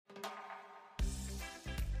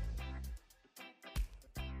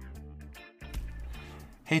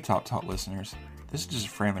Hey Talk Talk listeners, this is just a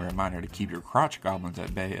friendly reminder to keep your crotch goblins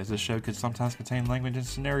at bay, as this show could sometimes contain language and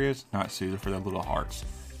scenarios not suited for their little hearts.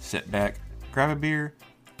 Sit back, grab a beer,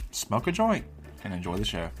 smoke a joint, and enjoy the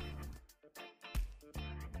show.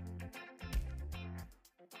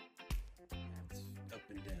 It's up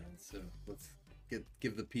and down, so let's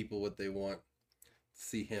give the people what they want.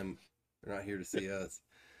 See him. They're not here to see us.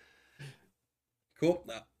 Cool.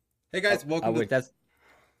 Hey guys, welcome to...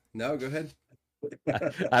 No, go ahead.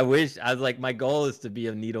 I wish I was like, my goal is to be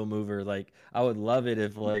a needle mover. Like, I would love it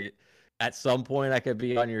if like at some point I could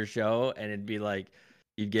be on your show and it'd be like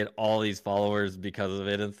you'd get all these followers because of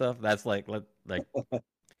it and stuff. That's like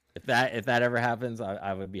if that ever happens,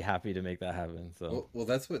 I would be happy to make that happen. So well,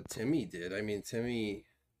 that's what Timmy did. I mean, Timmy,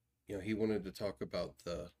 he wanted to talk about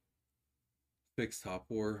the fixed top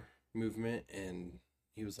war movement, and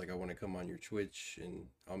he was like, I want to come on your Twitch and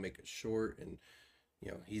I'll make it short. And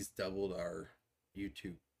he's doubled our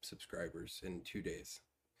YouTube subscribers in 2 days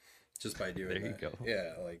just by doing that. There you go.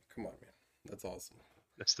 Yeah, like, come on, man. That's awesome.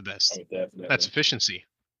 That's the best. Oh, definitely. That's efficiency.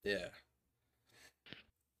 Yeah.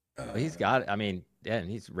 He's got it. I mean, yeah,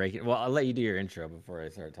 and he's raking. Well, I'll let you do your intro before I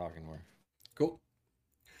start talking more. Cool.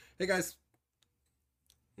 Hey, guys.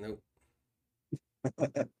 Nope.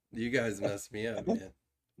 You guys messed me up, man.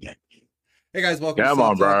 Hey, guys, welcome Come to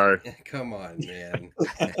on, bro. Come on, man.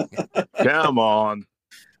 Come on.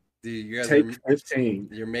 Dude, you guys Take 15.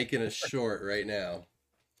 You're making us short right now.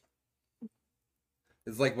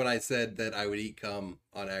 It's like when I said that I would eat cum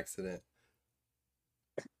on accident.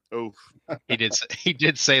 Oh, he did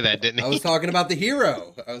say that, didn't he? I was talking about the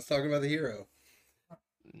hero.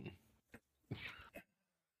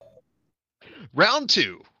 Round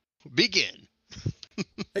 2, begin.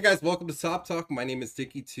 Hey guys, welcome to Top Talk. My name is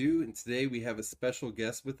Dickie2, and today we have a special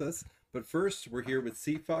guest with us. But first, we're here with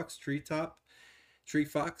Sea Fox, Tree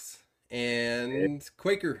Fox, and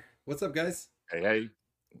Quaker. What's up, guys? Hey.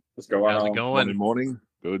 What's going on? How's it going? Monday morning.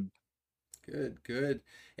 Good. Good.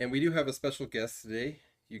 And we do have a special guest today.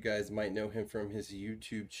 You guys might know him from his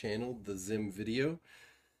YouTube channel, The Zim Video.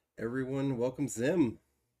 Everyone, welcome Zim.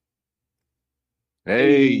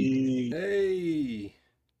 Hey.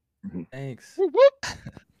 Thanks. Whoop, whoop.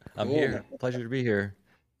 I'm Cool. here. Pleasure to be here.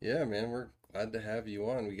 Yeah, man, we're glad to have you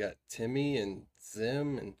on. We got Timmy and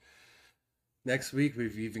Zim, and next week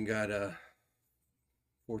we've even got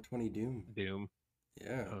 420 Doom.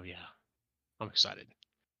 Yeah. Oh yeah, I'm excited.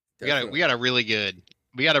 Definitely. We got a really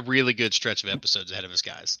good stretch of episodes ahead of us,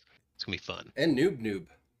 guys. It's gonna be fun. And Noob.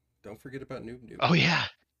 Don't forget about Noob. Oh yeah,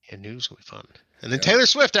 Noob's gonna be fun. And then Yeah. Taylor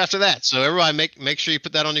Swift after that. So everybody, make sure you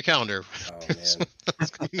put that on your calendar. Oh man,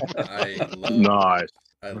 Nice.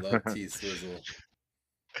 I love T Swizzle.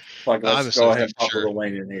 Like, I'm let's go so ahead and pop sure. a little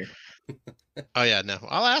Wayne in here. Oh yeah, no,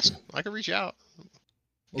 I'll ask. I can reach out.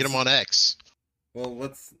 Get him on X. Well,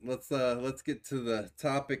 let's get to the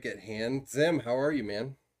topic at hand. Zim, how are you,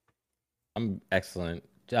 man? I'm excellent.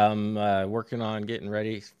 I'm working on getting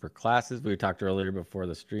ready for classes. We talked earlier before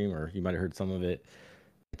the stream, or you might have heard some of it.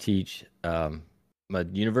 I teach. I'm a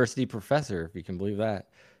university professor, if you can believe that.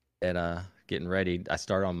 And getting ready. I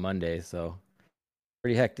start on Monday, so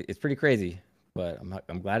pretty hectic. It's pretty crazy, but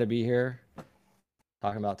I'm glad to be here,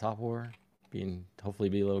 talking about Top War, hopefully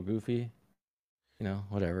be a little goofy,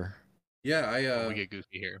 whatever. Yeah, We get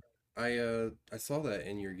goofy here. I saw that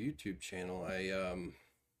in your YouTube channel.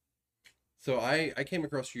 So I came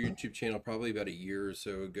across your YouTube channel probably about a year or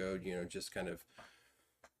so ago, just kind of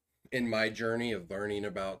in my journey of learning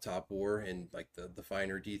about Top War and like the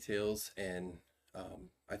finer details. And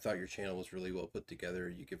I thought your channel was really well put together.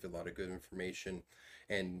 You give a lot of good information.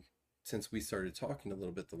 And since we started talking a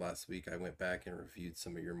little bit the last week, I went back and reviewed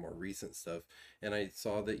some of your more recent stuff. And I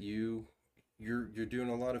saw that you're doing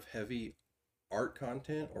a lot of heavy art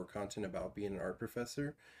content or content about being an art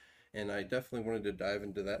professor. And I definitely wanted to dive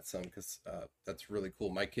into that some because that's really cool.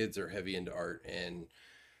 My kids are heavy into art, and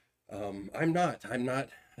I'm not. I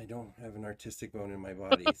don't have an artistic bone in my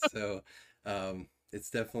body. So it's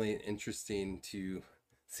definitely interesting to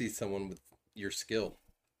see someone with your skill.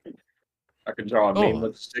 I could draw a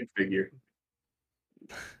meaningless stick figure.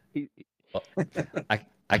 Well,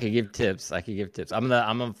 I could give tips. I'm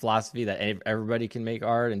a philosophy that everybody can make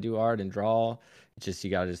art and do art and draw. It's just you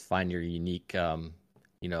gotta just find your unique,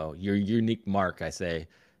 your unique mark. I say,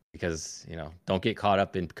 because don't get caught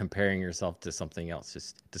up in comparing yourself to something else.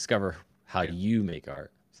 Just discover how you make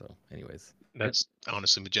art. So, anyways, That's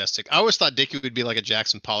honestly majestic. I always thought Dickie would be like a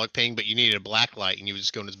Jackson Pollock painting, but you needed a black light and you would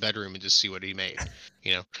just go in his bedroom and just see what he made.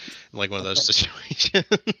 Like one of those situations.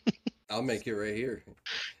 I'll make it right here.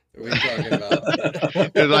 What are you talking about?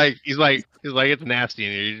 He's like, it's nasty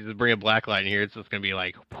in here. You just bring a black light in here, it's just gonna be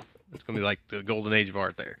like It's gonna be like the golden age of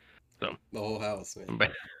art there. So The whole house, man.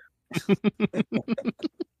 but-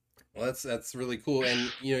 Well, that's really cool.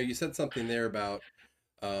 And you said something there about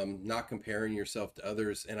not comparing yourself to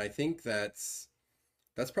others, and I think that's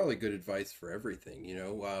probably good advice for everything.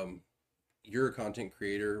 You're a content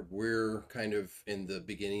creator. We're kind of in the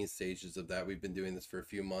beginning stages of that. We've been doing this for a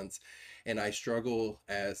few months, and I struggle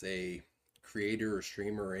as a creator or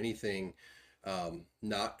streamer or anything,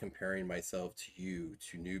 not comparing myself to you,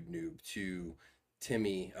 to Noob, to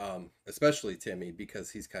Timmy, especially Timmy, because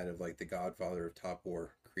he's kind of like the godfather of Top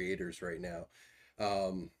War creators right now.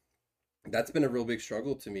 That's been a real big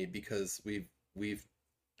struggle to me, because we've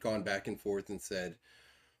gone back and forth and said,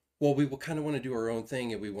 well, we will kind of want to do our own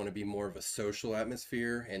thing, and we want to be more of a social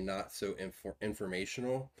atmosphere and not so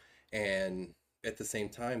informational. And at the same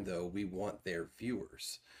time, though, we want their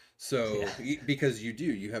viewers. So because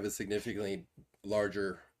you have a significantly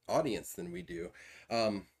larger audience than we do.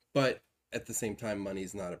 But at the same time,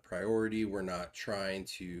 money's not a priority. We're not trying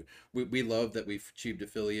to, we love that we've achieved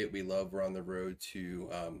affiliate. We love we're on the road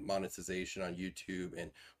to monetization on YouTube,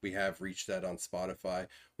 and we have reached that on Spotify.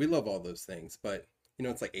 We love all those things, but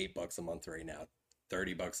it's like $8 a month right now,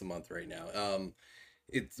 $30 a month right now.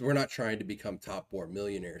 We're not trying to become Top War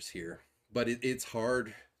millionaires here, but it's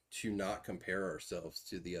hard to not compare ourselves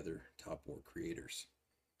to the other Top War creators.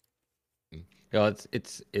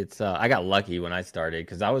 It's I got lucky when I started,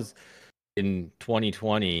 because I was in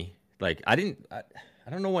 2020. Like I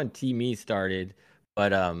don't know when Team E started,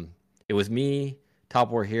 but it was me, Top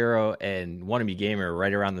War Hero, and Wannabe Gamer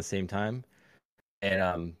right around the same time,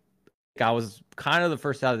 and I was kind of the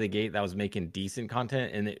first out of the gate that was making decent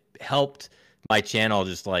content, and it helped my channel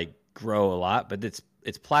just like grow a lot. But it's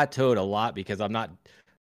plateaued a lot because I'm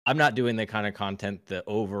not doing the kind of content the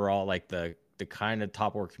overall, like the kind of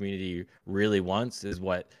Top War community really wants, is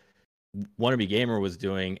what Wannabe Gamer was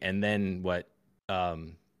doing, and then what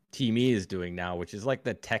Team E is doing now, which is like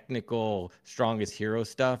the technical strongest hero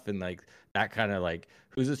stuff, and like that kind of like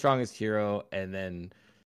who's the strongest hero, and then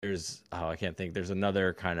there's there's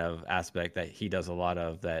another kind of aspect that he does a lot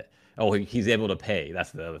of, that he's able to pay.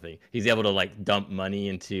 That's the other thing. He's able to like dump money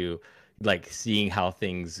into like seeing how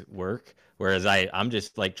things work. Whereas I'm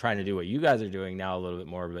just like trying to do what you guys are doing now a little bit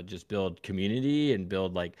more, but just build community and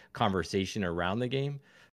build like conversation around the game.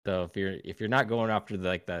 So if you're not going after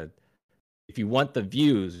if you want the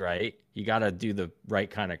views, right, you got to do the right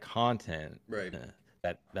kind of content, right,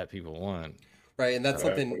 that people want. Right, and that's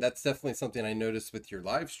definitely something I noticed with your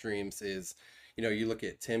live streams is, you look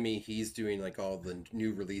at Timmy, he's doing like all the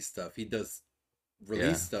new release stuff. He does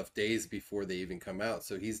release stuff days before they even come out.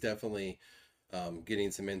 So he's definitely getting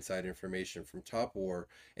some inside information from Top War.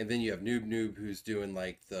 And then you have Noob who's doing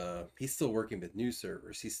like he's still working with new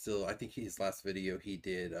servers. I think his last video he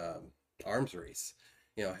did arms race.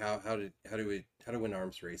 How to win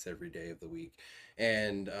arms race every day of the week.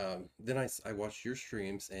 And then I watched your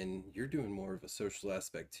streams, and you're doing more of a social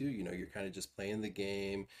aspect too. You're kind of just playing the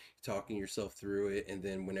game, talking yourself through it, and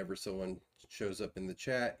then whenever someone shows up in the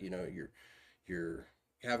chat, you're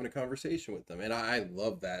having a conversation with them, and I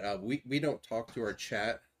love that. We don't talk to our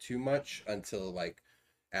chat too much until like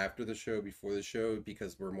after the show, before the show,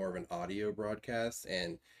 because we're more of an audio broadcast,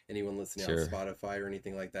 and anyone listening on Spotify or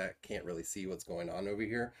anything like that can't really see what's going on over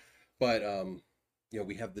here. But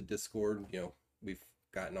we have the Discord. We've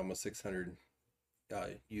gotten almost 600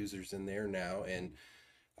 users in there now, and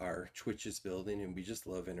our Twitch is building, and we just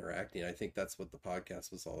love interacting. I think that's what the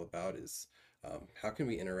podcast was all about, is how can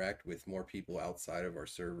we interact with more people outside of our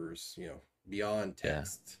servers, beyond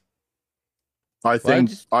text. I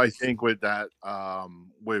think with that,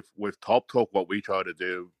 with Top Talk, what we try to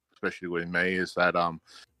do, especially with me, is that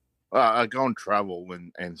I go and travel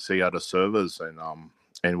and see other servers,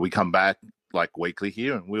 and we come back like weekly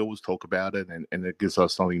here, and we always talk about it, and it gives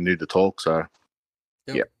us something new to talk. So,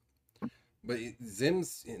 yeah. But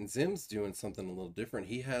Zim's doing something a little different.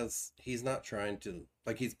 He's not trying to,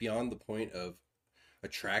 like, he's beyond the point of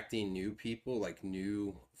attracting new people, like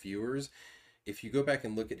new viewers. If you go back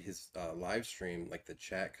and look at his live stream, like the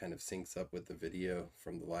chat kind of syncs up with the video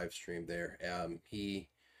from the live stream there. He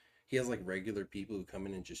has like regular people who come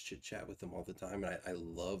in and just chit chat with him all the time. And I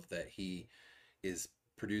love that he is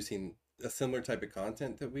producing a similar type of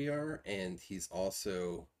content that we are. And he's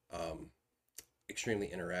also extremely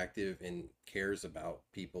interactive and cares about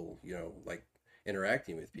people, like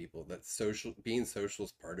interacting with people. That's being social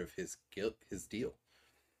is part of his deal.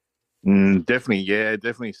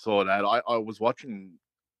 Definitely saw that. I was watching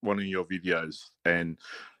one of your videos, and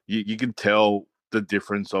you can tell the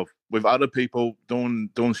difference of with other people doing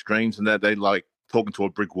streams, and that they like talking to a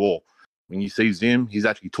brick wall. When you see Zim, he's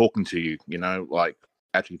actually talking to you, like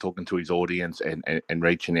actually talking to his audience and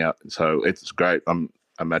reaching out. So it's great. I'm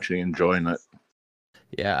actually enjoying it.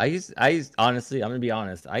 Yeah, I used honestly, I'm gonna be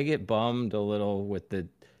honest. I get bummed a little with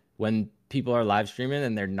when people are live streaming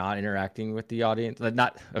and they're not interacting with the audience. Like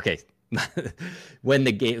not okay. When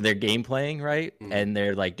they're game playing, right? And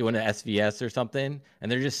they're like doing an SVS or something,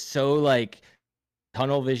 and they're just so like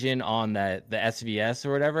tunnel vision on the SVS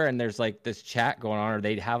or whatever, and there's like this chat going on, or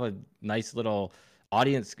they'd have a nice little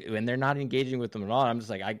audience and they're not engaging with them at all. I'm just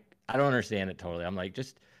like, I don't understand it totally. I'm like,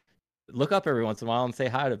 just look up every once in a while and say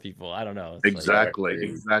hi to people. I don't know. It's exactly. Like,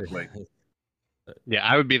 exactly. Yeah,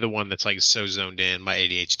 I would be the one that's like so zoned in. My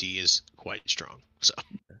ADHD is quite strong. So,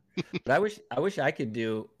 but I wish I could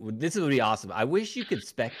do. This would be awesome. I wish you could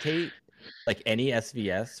spectate like any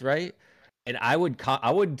SVS, right? And I would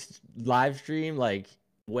live stream like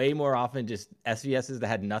way more often just SVSs that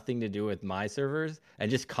had nothing to do with my servers and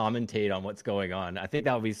just commentate on what's going on. I think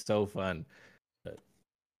that would be so fun. But...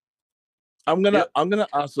 I'm gonna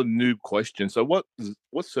ask a new question. So what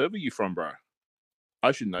server are you from, bro?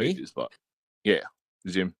 I should know this, but yeah,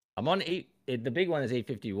 Zim. I'm on 8. The big one is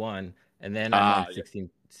 851, and then I'm on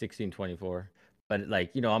 1624. But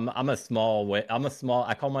like, you know, I'm a small.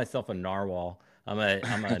 I call myself a narwhal. I'm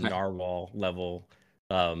a narwhal level.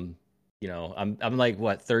 You know, I'm like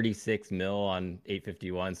what 36 mil on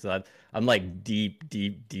 851. So I'm like deep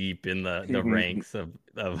in the ranks of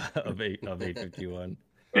 851.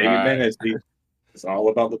 Baby manatee. It's all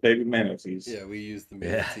about the baby manatees. Yeah, we use the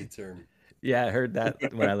manatee term. Yeah, I heard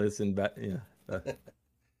that when I listened, but yeah.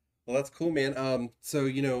 Well, that's cool, man. So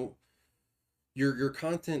you know, your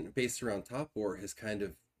content based around Top War has kind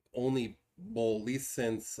of only, well, at least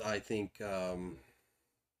since I think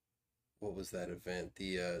what was that event?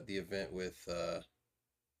 The event with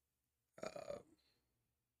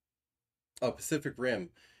Pacific Rim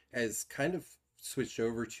has kind of switched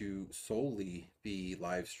over to solely be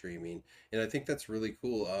live streaming, and I think that's really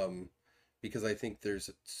cool. Because I think there's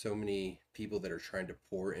so many people that are trying to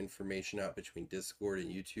pour information out between Discord and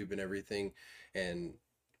YouTube and everything, and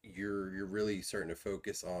you're really starting to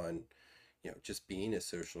focus on, you know, just being a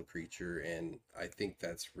social creature, and I think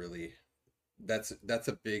that's really that's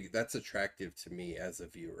attractive to me as a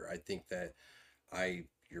viewer. I think that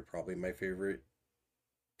you're probably my favorite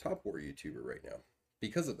Top War YouTuber right now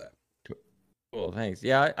because of that. Cool, thanks.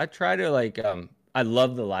 Yeah, I try to like I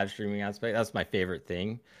love the live streaming aspect. That's my favorite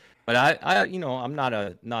thing. But I you know, I'm not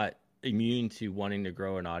immune to wanting to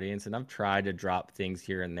grow an audience, and I've tried to drop things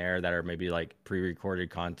here and there that are maybe like pre-recorded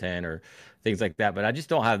content or things like that, but I just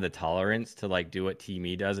don't have the tolerance to like do what Team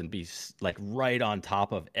does and be like right on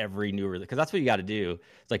top of every new release, because that's what you got to do.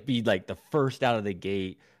 It's like be like the first out of the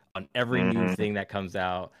gate on every new thing that comes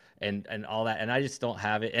out and all that, and I just don't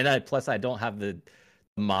have it. And I don't have the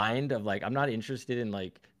mind of like, I'm not interested in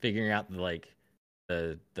like figuring out the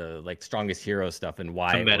like strongest hero stuff and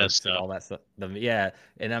why it works and all that stuff.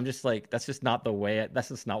 And I'm just like, that's just not the way. That's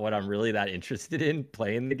just not what I'm really that interested in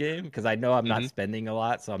playing the game, because I know I'm not spending a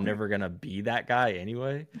lot, so I'm never gonna be that guy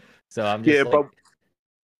anyway. So I'm just but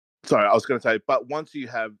sorry, I was gonna say, but once you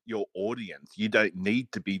have your audience, you don't need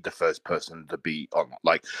to be the first person to be on.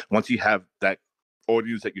 Like once you have that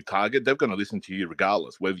audience that you target, they're gonna listen to you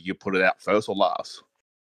regardless, whether you put it out first or last.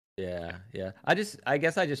 Yeah. I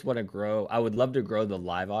guess I just want to grow. I would love to grow the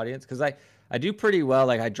live audience, because I do pretty well.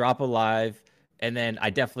 Like I drop a live, and then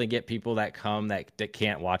I definitely get people that come that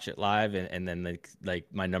can't watch it live, and then like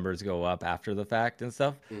my numbers go up after the fact and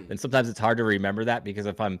stuff. And sometimes it's hard to remember that, because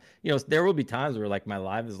if I'm, you know, there will be times where like my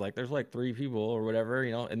live is like there's like 3 people or whatever,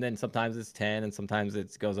 you know, and then sometimes it's 10, and sometimes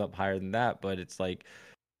it goes up higher than that. But it's like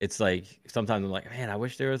sometimes I'm like, man, I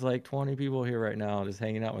wish there was like 20 people here right now just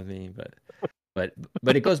hanging out with me, but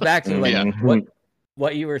it goes back to like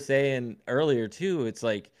what you were saying earlier too. It's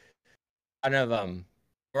like kind of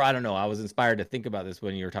or I don't know, I was inspired to think about this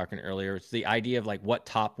when you were talking earlier. It's the idea of like what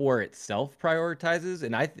Top War itself prioritizes,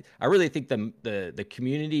 and I really think the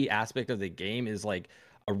community aspect of the game is like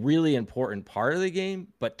a really important part of the game,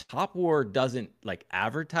 but Top War doesn't like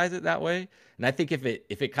advertise it that way. And I think if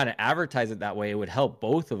it kind of advertised it that way, it would help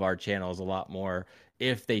both of our channels a lot more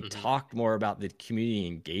if they talked more about the community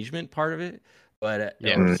engagement part of it. But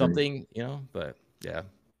or something, you know. But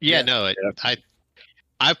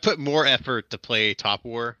I've put more effort to play Top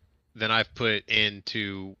War than I've put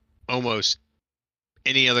into almost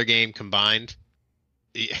any other game combined.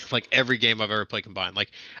 Like every game I've ever played combined.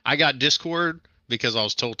 Like I got Discord because I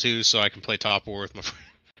was told to, so I can play Top War with my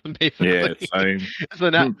friends. Basically. Yeah, same. So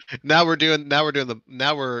now we're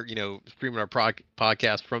you know, streaming our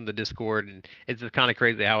podcast from the Discord, and it's just kind of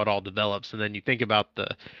crazy how it all develops. And then you think about the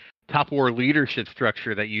Top War leadership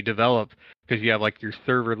structure that you develop because you have like your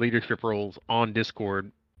server leadership roles on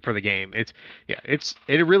Discord for the game. It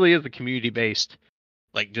really is a community based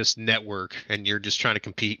like just network, and you're just trying to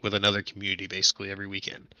compete with another community basically every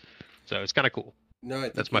weekend. So it's kind of cool. No,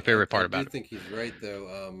 that's my favorite part about it. I think he's right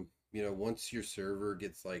though. Once your server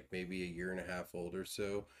gets like maybe a year and a half old or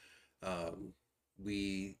so,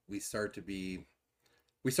 we start to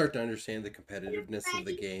understand the competitiveness of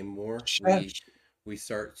the game more. We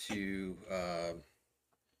start to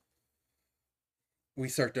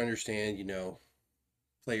understand,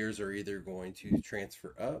 players are either going to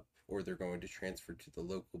transfer up or they're going to transfer to the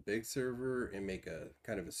local big server and make a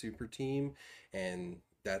kind of a super team, and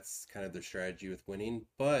that's kind of their strategy with winning.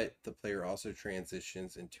 But the player also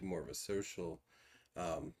transitions into more of a social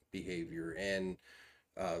behavior, and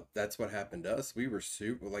that's what happened to us. We were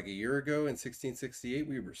super, like a year ago in 1668,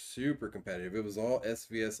 we were super competitive. It was all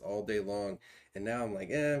SVS all day long, and now I'm like,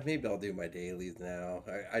 maybe I'll do my dailies now.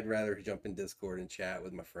 I'd rather jump in Discord and chat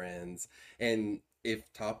with my friends. And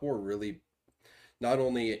if Top War really not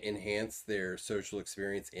only enhance their social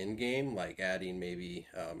experience in game, like adding maybe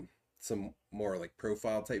some more like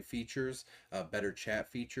profile type features, better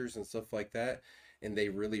chat features and stuff like that, and they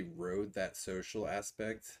really rode that social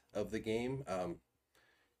aspect of the game,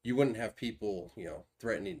 you wouldn't have people,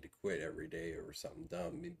 threatening to quit every day over something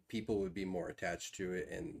dumb. I mean, people would be more attached to it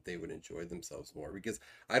and they would enjoy themselves more, because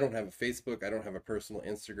I don't have a Facebook, I don't have a personal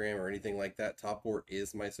Instagram or anything like that. Top War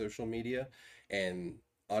is my social media, and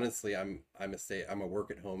honestly, I'm a work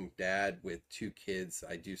at home dad with 2 kids.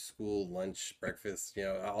 I do school, lunch, breakfast,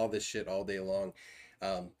 all this shit all day long.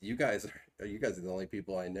 You guys are the only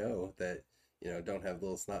people I know that, don't have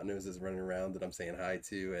little snot noses running around that I'm saying hi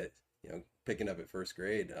to at, picking up at first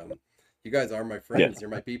grade. You guys are my friends. You're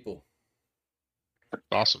my people.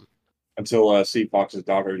 Awesome. Until C Fox's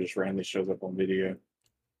daughter just randomly shows up on video.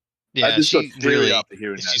 Yeah, she's really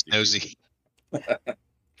she's nosy.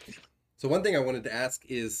 So one thing I wanted to ask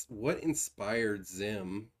is, what inspired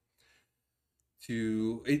Zim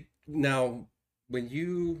to it? Now, when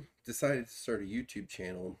you decided to start a YouTube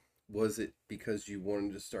channel, was it because you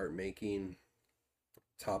wanted to start making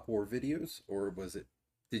Top War videos, or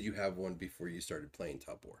did you have one before you started playing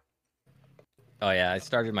Top War? Oh yeah, I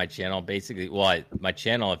started my channel basically. Well, my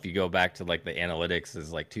channel, if you go back to like the analytics,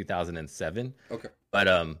 is like 2007. Okay. But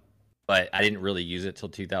I didn't really use it till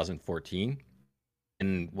 2014.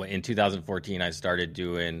 And in 2014, I started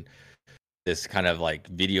doing this kind of like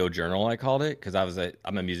video journal, I called it, because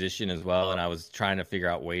I'm a musician as well, and I was trying to figure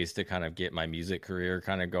out ways to kind of get my music career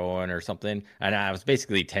kind of going or something. And I was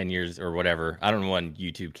basically 10 years or whatever. I don't know when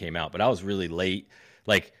YouTube came out, but I was really late.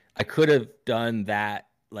 Like I could have done that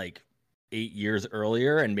like 8 years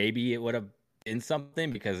earlier, and maybe it would have been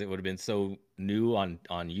something because it would have been so new on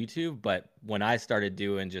YouTube. But when I started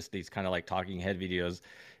doing just these kind of like talking head videos,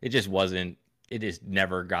 it just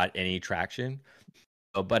never got any traction.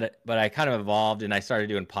 But I kind of evolved, and I started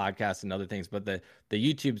doing podcasts and other things. But the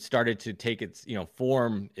YouTube started to take its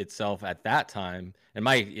form itself at that time. And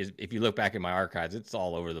if you look back in my archives, it's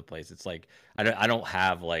all over the place. It's like I don't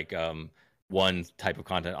have like one type of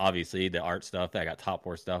content. Obviously, the art stuff. I got Top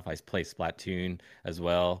War stuff. I play Splatoon as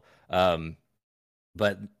well.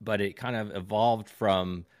 But it kind of evolved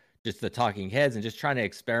from just the talking heads and just trying to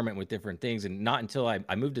experiment with different things. And not until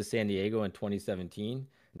I moved to San Diego in 2017,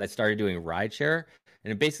 I started doing rideshare.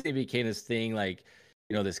 And it basically became this thing like,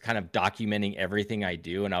 this kind of documenting everything I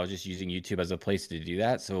do. And I was just using YouTube as a place to do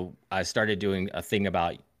that. So I started doing a thing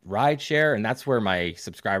about rideshare, and that's where my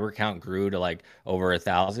subscriber count grew to like over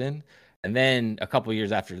 1,000. And then a couple of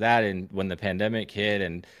years after that, and when the pandemic hit,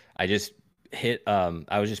 and I just hit,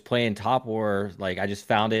 I was just playing Top War. Like I just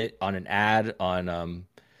found it on an ad on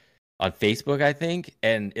Facebook, I think,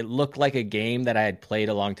 and it looked like a game that I had played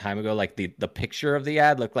a long time ago. Like the picture of the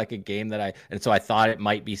ad looked like a game and so I thought it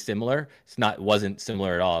might be similar. It wasn't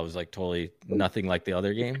similar at all. It was like totally nothing like the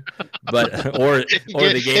other game, but or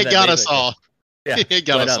the game. It got us all. Yeah, it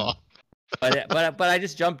got us all. But I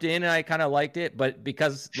just jumped in and I kind of liked it. But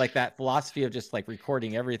because like that philosophy of just like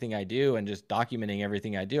recording everything I do and just documenting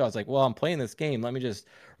everything I do, I was like, well, I'm playing this game. Let me just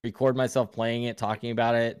record myself playing it, talking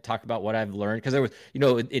about it, talk about what I've learned. Because there was,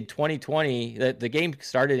 in 2020, the game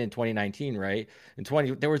started in 2019, right?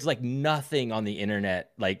 In there was like nothing on the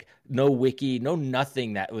internet, like no wiki, no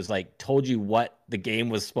nothing that was like told you what the game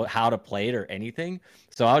was, how to play it or anything.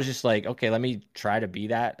 So I was just like, okay, let me try to be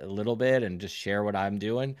that a little bit and just share what I'm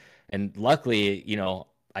doing. And luckily,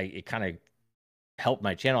 it kind of helped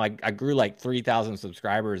my channel. I grew like 3,000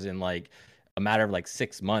 subscribers in like a matter of like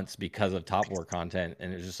 6 months because of Top War content.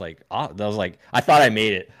 And it was just like, I thought I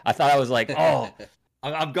made it. I thought I was like, oh,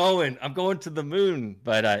 I'm going to the moon,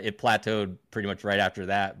 but it plateaued pretty much right after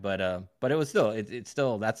that. But it was still, it's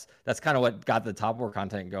still, that's kind of what got the Top War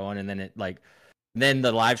content going. And then then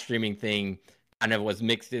the live streaming thing kind of was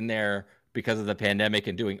mixed in there because of the pandemic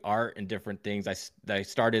and doing art and different things. I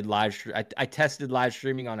started I tested live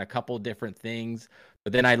streaming on a couple different things,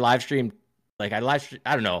 but then I live streamed. I live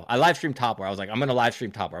streamed Top War. I was like, I'm gonna live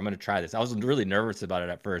stream Top War. I'm gonna try this. I was really nervous about it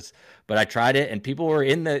at first, but I tried it, and people were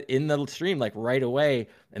in the stream like right away.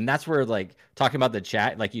 And that's where, like, talking about the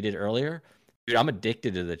chat, like you did earlier, dude, I'm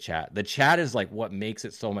addicted to the chat. The chat is like what makes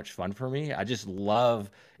it so much fun for me. I just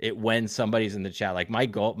love it when somebody's in the chat. Like my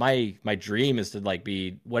goal, my dream is to like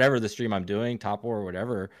be whatever the stream I'm doing, Top War or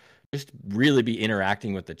whatever, just really be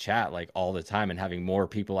interacting with the chat like all the time and having more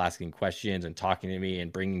people asking questions and talking to me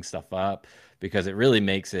and bringing stuff up, because it really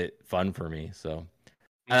makes it fun for me. So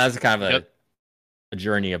that's kind of a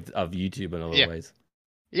journey of YouTube in a little ways.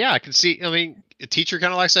 Yeah, I can see. I mean, a teacher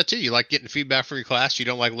kind of likes that too. You like getting feedback from your class. You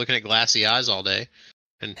don't like looking at glassy eyes all day.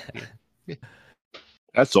 And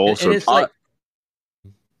that's awesome. And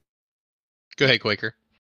go ahead, Quaker.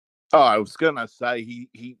 Oh, I was gonna say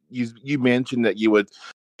you mentioned that you were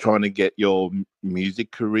trying to get your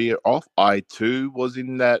music career off. I too was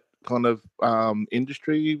in that kind of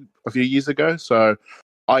industry a few years ago, so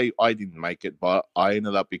I didn't make it, but I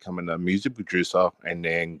ended up becoming a music producer and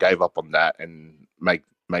then gave up on that and made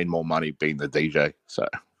more money being the DJ. So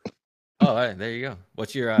all right, there you go.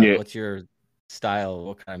 What's your style?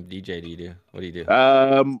 What kind of DJ do you do? What do you do?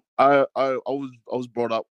 I was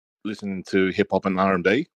brought up listening to hip hop and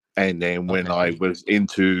R&B, and then when I was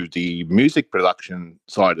into the music production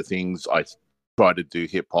side of things, I tried to do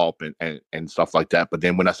hip hop and stuff like that. But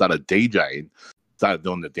then when I started DJing, started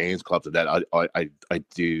doing the dance clubs and that, I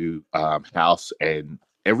do house and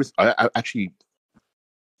everything. I actually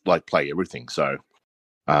like play everything. So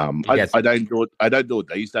I don't do it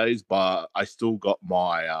these days, but I still got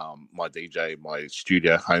my my DJ, my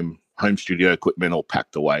studio home studio equipment all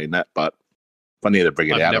packed away and that. But if I need to bring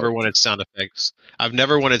it out, I've never wanted sound effects. I've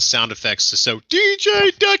never wanted sound effects to so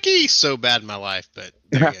DJ Ducky so bad in my life, but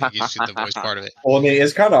there you go. You just get the voice part of it. Well, I mean,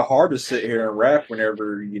 it's kind of hard to sit here and rap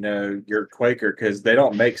whenever you're Quaker, because they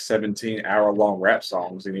don't make 17-hour-long rap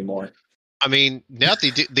songs anymore. I mean, now they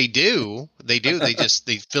do. They just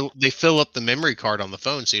they fill up the memory card on the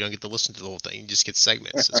phone, so you don't get to listen to the whole thing. You just get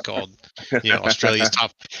segments. It's called, Australia's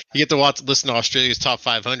top. You get to listen to Australia's top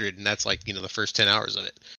 500, and that's like the first 10 hours of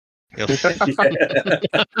it.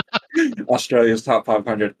 Australia's top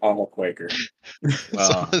 500. I'm a Quaker.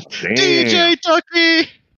 DJ Ducky.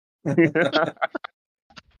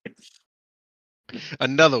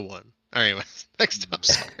 Another one. All right, next up.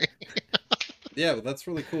 Sorry. Yeah, well, that's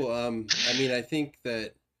really cool. I mean, I think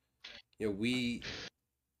that we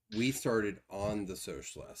started on the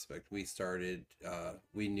social aspect. We started.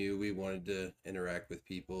 We knew we wanted to interact with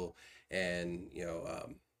people, and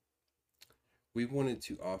we wanted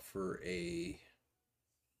to offer a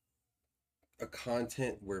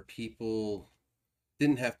content where people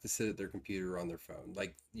didn't have to sit at their computer or on their phone.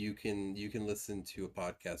 Like you can listen to a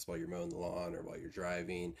podcast while you're mowing the lawn or while you're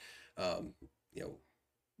driving.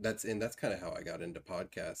 That's kind of how I got into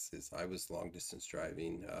podcasts. Is I was long distance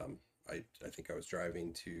driving. I think I was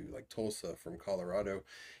driving to like Tulsa from Colorado,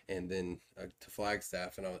 and then to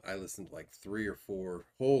Flagstaff, and I listened to like 3 or 4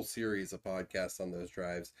 whole series of podcasts on those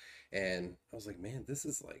drives, and I was like, man, this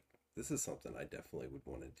is something I definitely would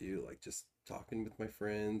want to do. Like just talking with my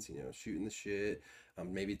friends, shooting the shit,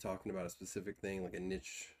 maybe talking about a specific thing, like a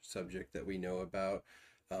niche subject that we know about,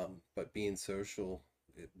 but being social.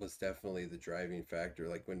 It was definitely the driving factor.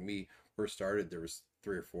 Like when we first started, there was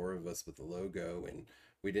 3 or 4 of us with the logo, and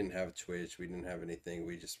we didn't have Twitch, we didn't have anything.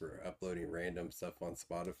 We just were uploading random stuff on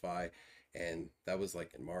Spotify, and that was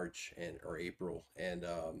like in March or April and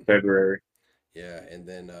February. Yeah, and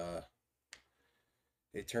then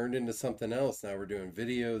it turned into something else. Now we're doing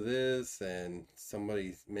video this, and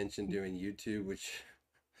somebody mentioned doing YouTube, which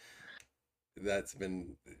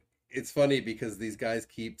it's funny because these guys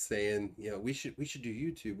keep saying, we should do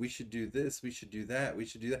YouTube, we should do this, we should do that,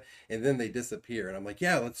 and then they disappear, and I'm like,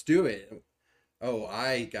 yeah, let's do it. Oh,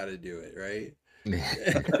 I got to do it, right?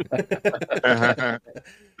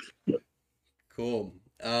 Cool.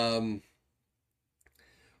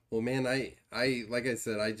 Well, man, I like I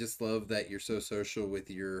said, I just love that you're so social with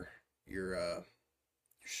your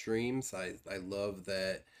streams. I love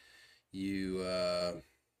that you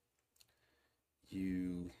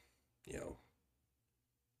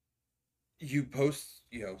post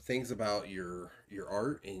things about your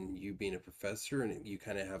art and you being a professor, and you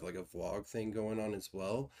kind of have like a vlog thing going on as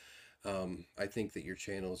well. I think that your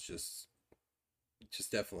channel is just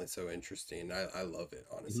just definitely so interesting. I love it,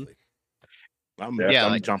 honestly. I'm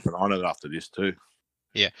like- jumping on it after this too.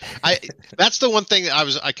 Yeah, that's the one thing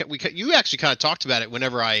that you actually kind of talked about it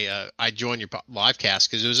whenever I joined your live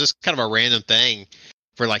cast, because it was just kind of a random thing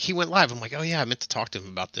for like, he went live. I'm like, oh yeah, I meant to talk to him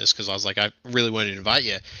about this, because I was like, I really wanted to invite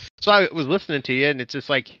you. So I was listening to you, and it's just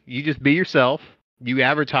like, you just be yourself. You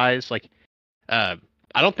advertise like, I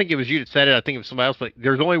don't think it was you that said it. I think it was somebody else. But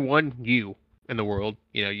there's only one you in the world.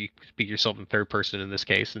 You know, you speak yourself in third person in this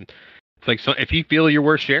case, and it's like, so if you feel you're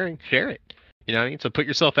worth sharing, share it. You know what I mean? So put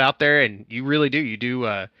yourself out there, and you really do. You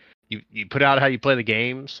do. You put out how you play the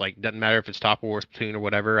games. Like, doesn't matter if it's Top War, Splatoon, or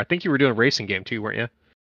whatever. I think you were doing a racing game too, weren't you?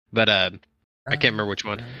 But I can't remember which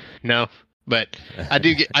one. No, but I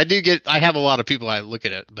do get. I have a lot of people I look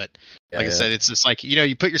at it, but like I said, it's just like,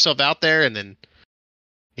 you put yourself out there, and then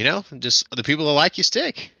just the people that like you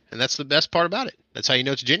stick, and that's the best part about it. That's how you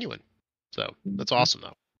know it's genuine. So that's awesome,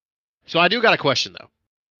 though. So I do got a question though.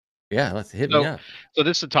 Yeah, let's hit me up. So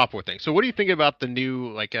this is a Top War thing. So what do you think about the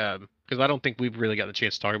new, like, because I don't think we've really gotten the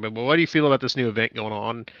chance to talk about it, but what do you feel about this new event going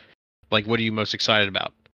on? Like, what are you most excited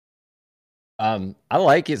about? I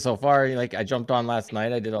like it so far. Like, I jumped on last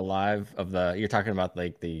night. I did a live of you're talking about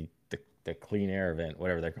like the clean air event,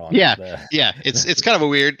 whatever they're calling it. Yeah. Yeah. It's kind of a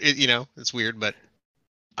weird, it's weird, but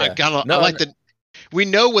yeah. I like that. We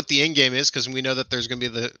know what the end game is, because we know that there's going to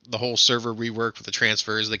be the whole server rework with the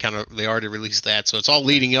transfers. They already released that, so it's all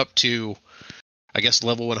leading up to, I guess,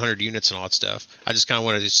 level 100 units and all that stuff. I just kind of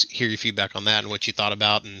wanted to hear your feedback on that and what you thought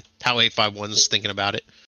about, and how 851's thinking about it.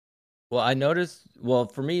 Well,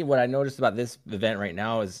 for me, what I noticed about this event right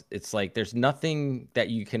now is it's like there's nothing that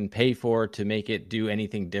you can pay for to make it do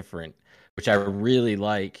anything different, which I really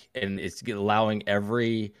like, and it's allowing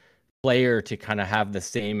every player to kind of have the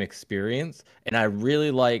same experience. And I really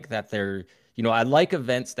like that I like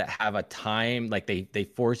events that have a time, like they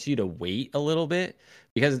force you to wait a little bit,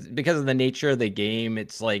 because of the nature of the game.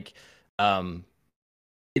 It's like the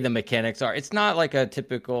mechanics it's not like a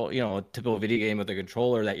typical video game with a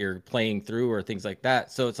controller that you're playing through or things like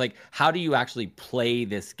that. So it's like, how do you actually play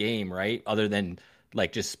this game, right? Other than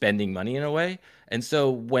like just spending money in a way. And so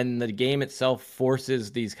when the game itself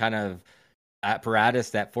forces these kind of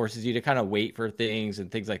apparatus that forces you to kind of wait for things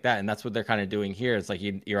and things like that, and that's what they're kind of doing here. It's like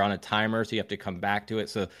you're on a timer, so you have to come back to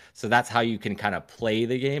it. So that's how you can kind of play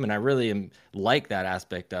the game, and I really like that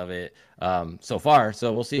aspect of it so far.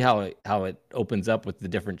 So we'll see how it opens up with the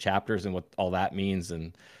different chapters and what all that means,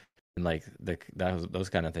 and like those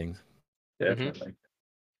kind of things. Definitely.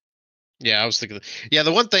 Yeah, I was thinking. Yeah,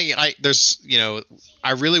 the one thing I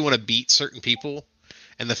really want to beat certain people.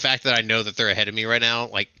 And the fact that I know that they're ahead of me right now,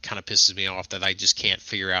 like, kind of pisses me off that I just can't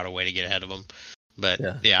figure out a way to get ahead of them. But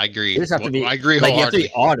yeah, I agree. You just have to be, I agree like, wholeheartedly. You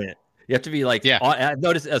have to be on it. You have to be like, I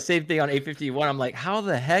noticed the same thing on 851. I'm like, how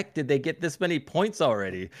the heck did they get this many points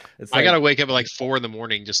already? It's like, I gotta wake up at like 4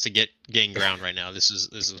 a.m. just to gain ground right now. This is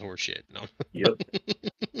horseshit. No. Yep.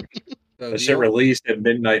 The shit released at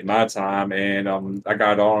midnight my time, and I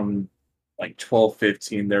got on like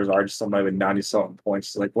 12:15. There's already somebody with 90 something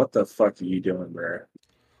points. Like, what the fuck are you doing, bro?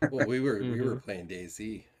 Well, we were playing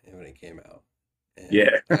DayZ when it came out. And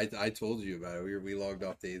yeah, I told you about it. We logged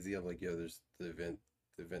off DayZ. I'm like, yo, there's the event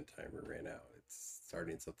timer ran out. It's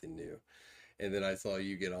starting something new. And then I saw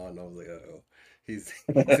you get on. And I was like, oh, he's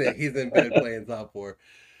in bed playing Top War.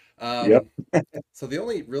 Yep. So the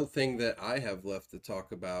only real thing that I have left to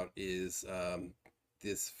talk about is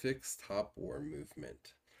this fixed Top War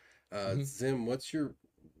movement. Zim, what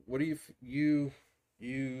do you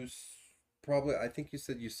probably, I think you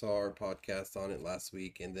said you saw our podcast on it last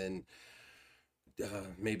week, and then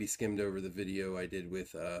maybe skimmed over the video I did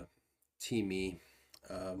with Teamy.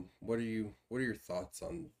 What are your thoughts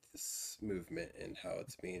on this movement and how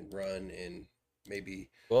it's being run, and maybe?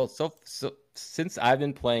 Well, so since I've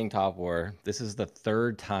been playing Top War, this is the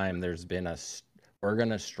third time there's been we're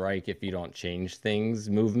gonna strike if you don't change things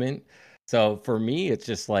movement. So for me, it's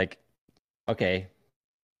just like, okay,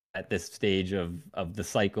 at this stage of the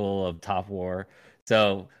cycle of Top War.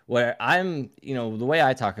 So where I'm, the way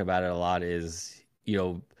I talk about it a lot is,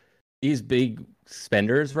 these big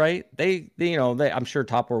spenders, right? They I'm sure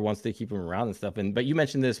Top War wants to keep them around and stuff. But you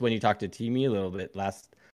mentioned this when you talked to Teamy a little bit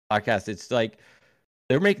last podcast. It's like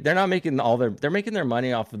they're making their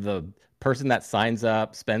money off of the person that signs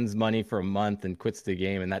up, spends money for a month, and quits the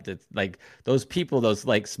game, and that's like those people, those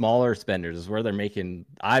like smaller spenders, is where they're making.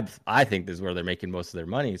 I think this is where they're making most of their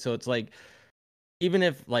money. So it's like, even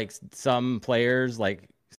if like some players like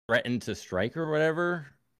threaten to strike or whatever,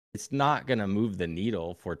 it's not gonna move the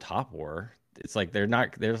needle for Top War. It's like they're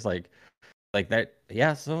not. There's like that.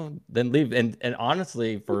 Yeah. So then leave. And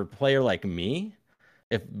honestly, for a player like me,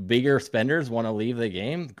 if bigger spenders want to leave the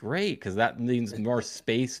game, great, because that means more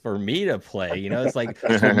space for me to play. You know, it's like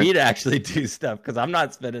for me to actually do stuff because I'm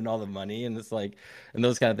not spending all the money, and it's like, and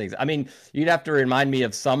those kind of things. I mean, you'd have to remind me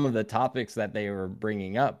of some of the topics that they were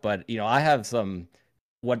bringing up, but you know, I have some.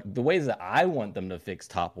 What the ways that I want them to fix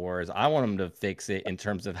Top War is I want them to fix it in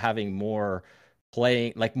terms of having more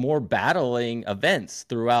playing, like more battling events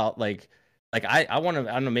throughout, like I want to,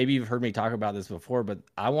 I don't know, maybe you've heard me talk about this before, but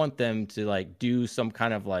I want them to like do some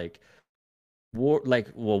kind of like war, like,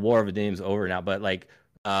 well, War of the Name's over now, but like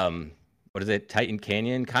what is it, Titan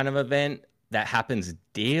Canyon kind of event that happens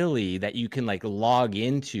daily that you can like log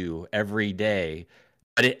into every day.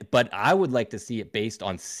 But I would like to see it based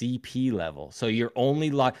on CP level. So you're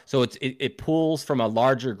only so it pulls from a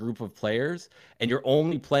larger group of players, and you're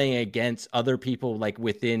only playing against other people like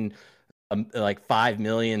within like 5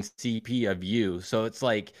 million CP of you. So it's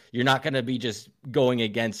like you're not going to be just going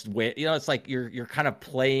against, you know, it's like you're kind of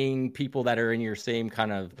playing people that are in your same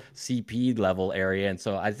kind of CP level area. And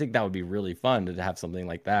so I think that would be really fun to have something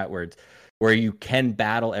like that where you can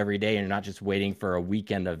battle every day and you're not just waiting for a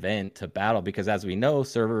weekend event to battle, because as we know,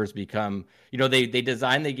 servers become, you know, they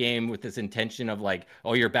design the game with this intention of like,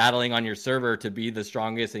 oh, you're battling on your server to be the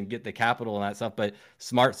strongest and get the capital and that stuff. But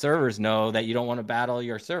smart servers know that you don't want to battle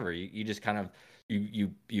your server. You just kind of,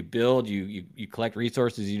 you build, you collect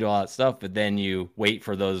resources, you do all that stuff, but then you wait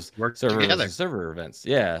for those server events.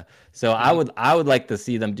 Yeah. So I would like to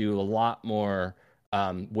see them do a lot more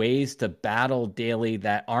ways to battle daily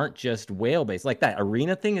that aren't just whale based. Like that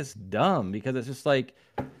arena thing is dumb because it's just like,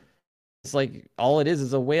 it's like all it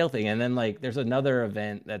is a whale thing. And then like there's another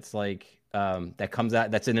event that's like that comes out,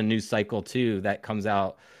 that's in a new cycle too, that comes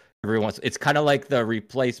out every once. It's kind of like the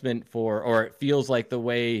replacement for, or it feels like the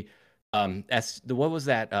way what was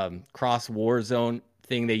that cross war zone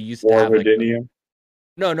thing they used to have, like,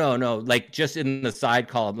 no, like just in the side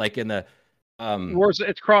column, like in the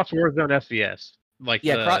it's cross Warzone SVS. Like,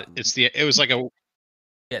 yeah, it was like a,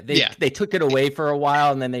 they took it away for a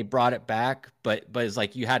while and then they brought it back, but it's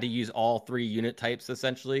like you had to use all 3 unit types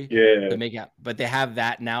essentially to make it. But they have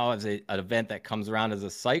that now as an event that comes around as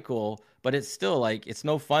a cycle, but it's still like, it's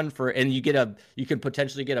no fun and you can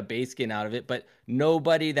potentially get a base skin out of it, but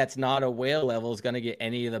nobody that's not a whale level is going to get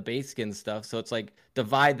any of the base skin stuff. So it's like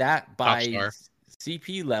divide that by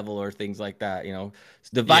CP level or things like that, you know.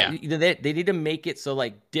 They need to make it so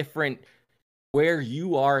like different where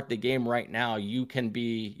you are at the game right now, you can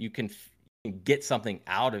get something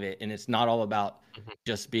out of it, and it's not all about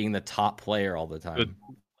just being the top player all the time.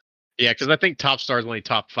 Yeah, because I think Top Star is only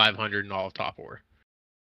top 500 in all of Top War,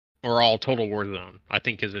 or all Total Warzone. I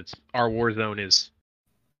think because it's our Warzone is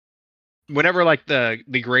whenever like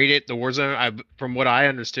they grade it, the Warzone. From what I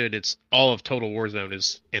understood, it's all of Total Warzone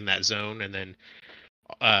is in that zone, and then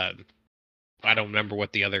I don't remember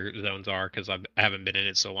what the other zones are because I haven't been in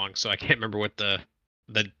it so long, so I can't remember what the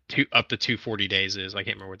up to 240 days is. I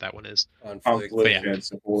can't remember what that one is. Conflict and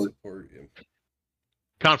support.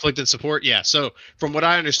 Conflict and support, yeah. So from what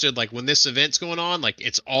I understood, like when this event's going on, like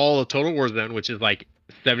it's all a Total Warzone, which is like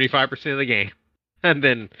 75% of the game, and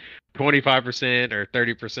then 25% or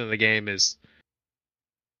 30% of the game is,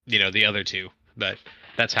 you know, the other two. But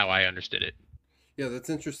that's how I understood it. Yeah,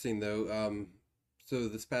 that's interesting though. So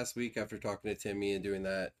this past week, after talking to Timmy and doing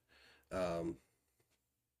that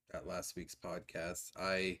at last week's podcast,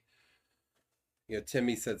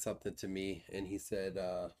 Timmy said something to me, and he said,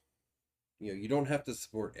 you don't have to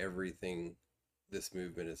support everything this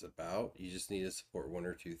movement is about. You just need to support 1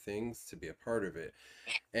 or 2 things to be a part of it.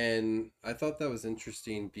 And I thought that was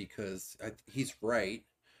interesting because he's right,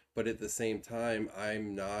 but at the same time,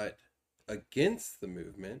 I'm not against the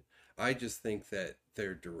movement. I just think that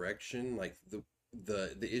their direction, like the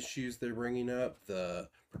issues they're bringing up, the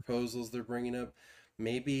proposals they're bringing up,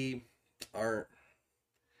 maybe aren't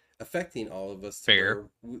affecting all of us. Fair.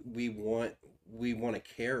 We want to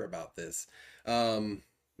care about this.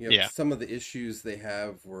 Some of the issues they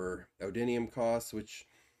have were Odinium costs, which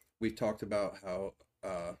we've talked about how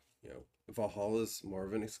Valhalla is more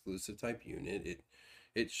of an exclusive type unit.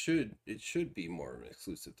 It should be more of an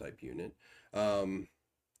exclusive type unit.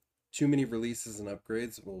 Too many releases and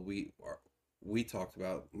upgrades. Well, we talked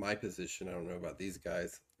about my position. I don't know about these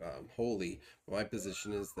guys wholly. My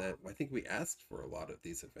position is that I think we asked for a lot of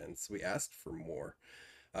these events. We asked for more.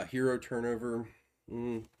 Hero turnover.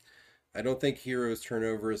 I don't think heroes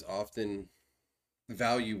turnover is often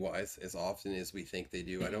value-wise as often as we think they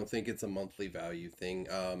do. I don't think it's a monthly value thing.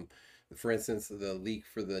 For instance, the leak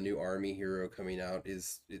for the new army hero coming out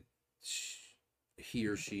he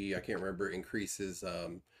or she, I can't remember, increases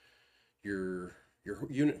your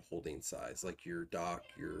unit holding size, like your dock,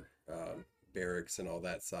 your barracks and all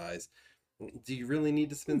that size. Do you really need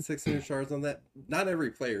to spend 600 shards on that? Not every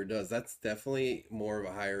player does. That's definitely more of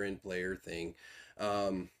a higher end player thing.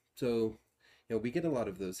 So, we get a lot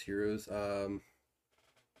of those heroes.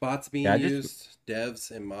 Bots being used, devs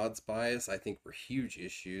and mods bias, I think were huge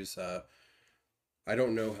issues. I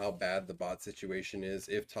don't know how bad the bot situation is.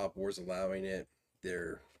 If Top War's allowing it,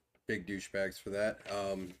 they're big douchebags for that.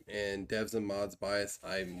 And devs and mods bias,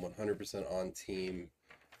 I'm 100% on team.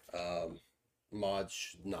 Mods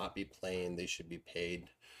should not be playing. They should be paid.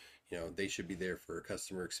 They should be there for a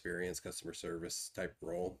customer experience, customer service type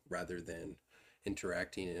role rather than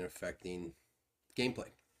interacting and affecting gameplay.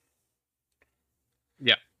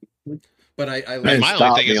 Yeah. But I like my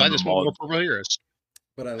only thing is I just want more purple heroes.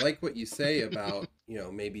 But I like what you say about,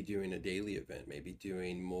 maybe doing a daily event, maybe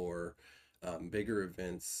doing more bigger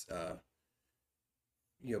events,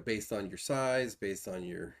 based on your size, based on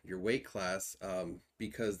your weight class,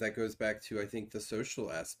 because that goes back to, I think, the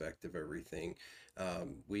social aspect of everything.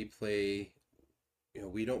 We play,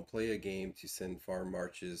 we don't play a game to send farm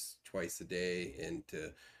marches twice a day and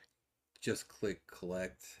to just click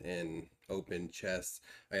collect and open chests.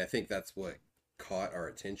 I think that's what caught our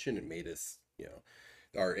attention and made us,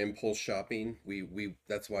 our impulse shopping. We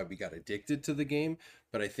that's why we got addicted to the game.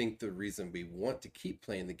 But I think the reason we want to keep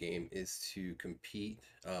playing the game is to compete,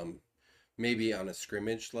 maybe on a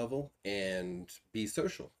scrimmage level and be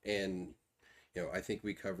social. And I think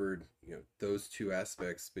we covered those two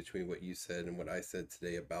aspects between what you said and what I said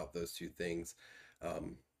today about those two things.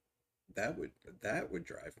 That would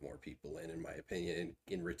drive more people in my opinion,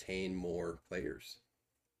 and retain more players.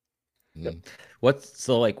 What's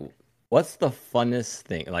the funnest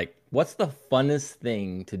thing? Like, what's the funnest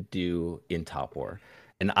thing to do in Top War?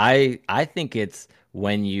 And I think it's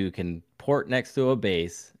when you can port next to a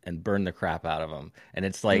base and burn the crap out of them. And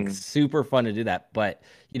it's like super fun to do that. But,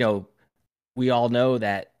 we all know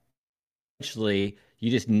that eventually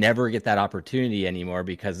you just never get that opportunity anymore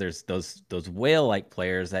because there's those whale-like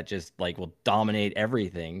players that just like will dominate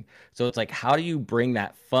everything. So it's like, how do you bring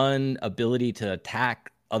that fun ability to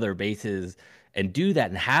attack other bases and do that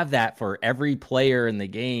and have that for every player in the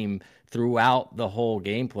game throughout the whole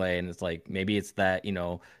gameplay? And it's like, maybe it's that,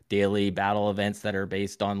 daily battle events that are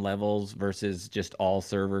based on levels versus just all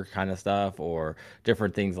server kind of stuff or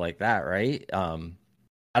different things like that, right?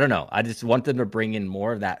 I don't know. I just want them to bring in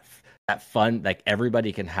more of that fun, like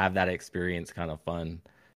everybody can have that experience kind of fun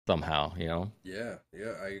somehow, Yeah,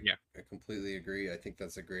 I completely agree. I think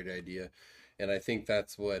that's a great idea. And I think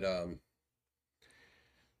that's what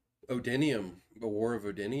Odinium, the War of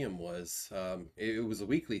Odinium was. It was a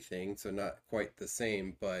weekly thing, so not quite the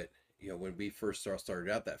same, but when we first started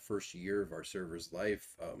out, that first year of our server's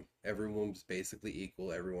life, everyone was basically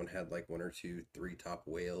equal. Everyone had like 1 or 2, 3 top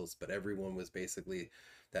whales, but everyone was basically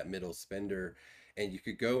that middle spender. And you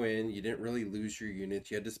could go in, you didn't really lose your units.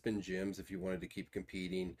 You had to spend gems if you wanted to keep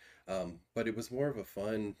competing. But it was more of a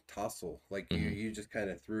fun tussle. Like you just kind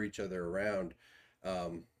of threw each other around.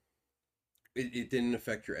 It didn't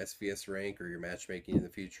affect your SVS rank or your matchmaking in the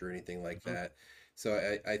future or anything like that.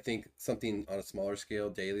 So I think something on a smaller scale,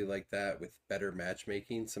 daily like that, with better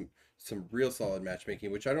matchmaking, some real solid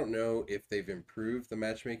matchmaking, which I don't know if they've improved the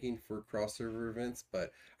matchmaking for cross server events,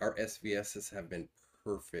 but our SVSs have been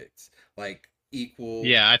perfect. Like equal.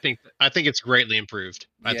 Yeah, I think it's greatly improved.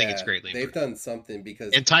 I think it's greatly improved. They've done something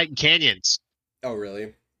because in Titan Canyons. Oh,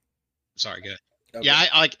 really? Sorry, good. Okay. Yeah,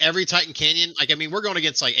 I like every Titan Canyon. Like, I mean, we're going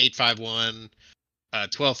against like 851,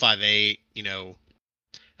 1258.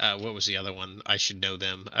 What was the other one? I should know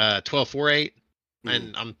them. 1248,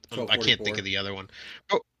 and I can't think of the other one.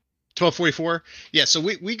 Oh, 1244. Yeah, so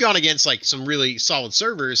we gone against like some really solid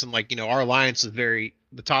servers, and like our alliance is the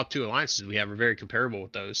top 2 alliances we have are very comparable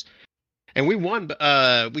with those, and we won.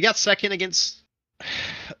 We got second against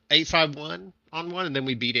 851 on one, and then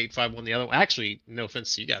we beat 851 the other one. Actually, no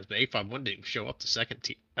offense to you guys, but 851 didn't show up the second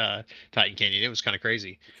Titan Canyon. It was kind of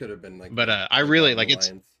crazy. It could have been like, but I really like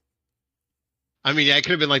it. I mean, yeah, it could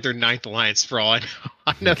have been like their 9th alliance for all I know.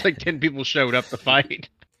 I know like 10 people showed up to fight,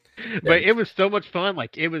 but it was so much fun.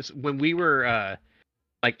 Like it was when we were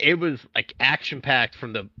it was like action packed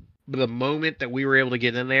from the moment that we were able to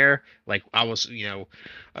get in there. Like I was,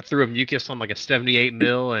 I threw a mucus on like a 78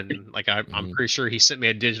 mil, and like I'm pretty sure he sent me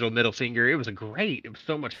a digital middle finger. It was it was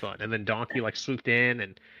so much fun. And then Donkey like swooped in,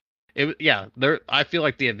 and I feel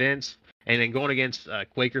like the events, and then going against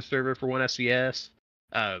Quaker server for 1 SVS.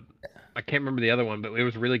 I can't remember the other one, but it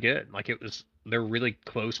was really good. Like they're really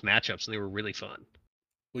close matchups, and they were really fun.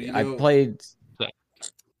 Well, I played.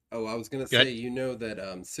 Oh, I was gonna say, that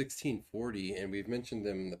 1640, and we've mentioned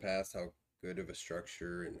them in the past, how good of a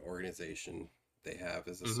structure and organization they have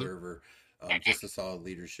as a server. just a solid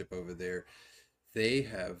leadership over there. They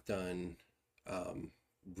have done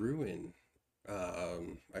Ruin.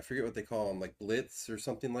 I forget what they call them, like Blitz or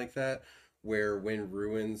something like that, where when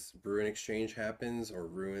Ruin exchange happens or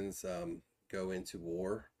Ruins go into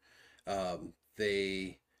war,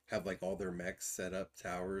 they have like all their mechs set up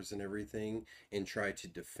towers and everything and try to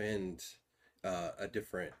defend a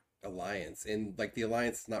different alliance. And like the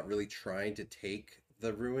alliance is not really trying to take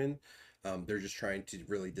the Ruin. They're just trying to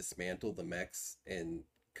really dismantle the mechs and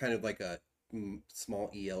kind of like a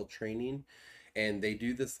small EL training. And they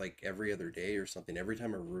do this like every other day or something. Every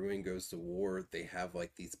time a Ruin goes to war, they have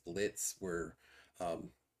like these blitz where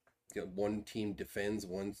one team defends,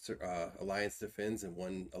 one alliance defends, and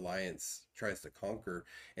one alliance tries to conquer.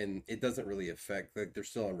 And it doesn't really affect, like they're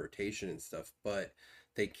still on rotation and stuff, but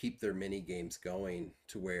they keep their mini games going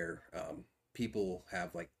to where people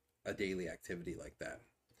have like a daily activity like that.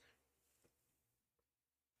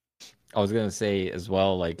 I was gonna say as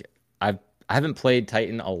well, like I haven't played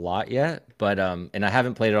Titan a lot yet, but and I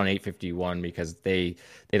haven't played it on 851 because they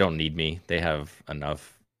don't need me. They have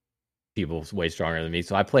enough people way stronger than me.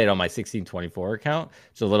 So I play it on my 1624 account.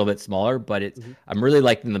 It's a little bit smaller, but it's I'm really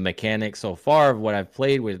liking the mechanics so far of what I've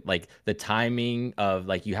played with, like the timing of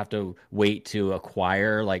like you have to wait to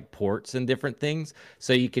acquire like ports and different things.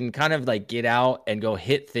 So you can kind of like get out and go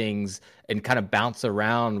hit things and kind of bounce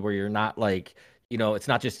around where you're not like, you know, it's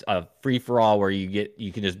not just a free for all where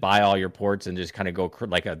you can just buy all your ports and just kind of go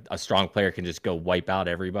like a strong player can just go wipe out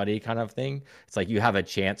everybody kind of thing. It's like you have a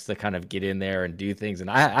chance to kind of get in there and do things.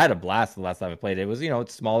 And I had a blast the last time I played. It was, you know,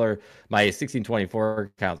 it's smaller. My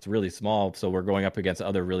 1624 account's really small, so we're going up against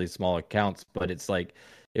other really small accounts. But it's like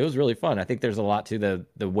it was really fun. I think there's a lot to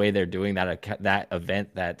the way they're doing that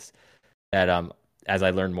event. That as I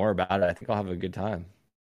learn more about it, I think I'll have a good time.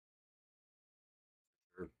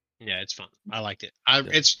 Yeah, it's fun. I liked it.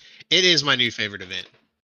 It is my new favorite event.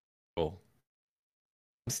 Cool.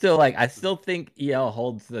 I still think EL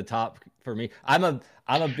holds the top for me. I'm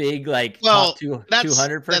a big like top 200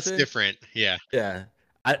 person. That's different. Yeah. Yeah.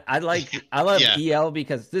 I love Yeah. EL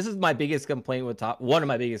because this is my biggest complaint with one of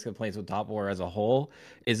my biggest complaints with Top War as a whole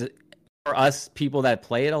is for us people that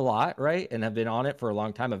play it a lot, right, and have been on it for a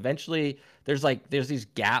long time. Eventually there's these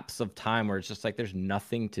gaps of time where it's just like there's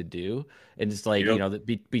nothing to do, and it's like, you know,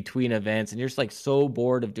 between events, and you're just like so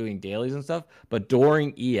bored of doing dailies and stuff. But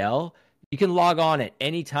during EL, you can log on at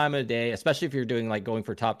any time of day, especially if you're doing like going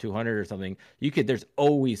for top 200 or something. There's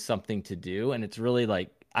always something to do, and it's really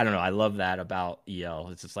like, I don't know, I love that about EL.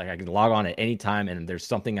 It's just like I can log on at any time and there's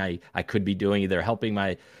something I could be doing, either helping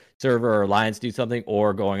my server or alliance do something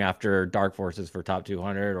or going after dark forces for top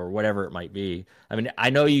 200 or whatever it might be. I mean,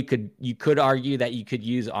 I know you could argue that you could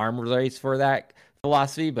use arms race for that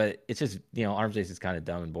philosophy, but it's just, you know, arms race is kind of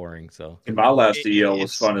dumb and boring. So my last EL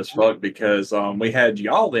was fun as fuck because we had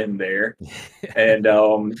y'all in there, and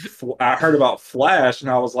I heard about Flash,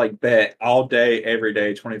 and I was like, bet all day, every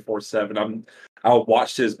day, 24/7. I'll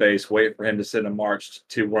watch his base, wait for him to send a march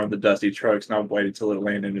to one of the dusty trucks, and I'll wait until it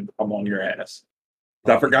landed, and I'm on your ass.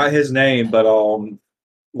 I forgot his name, but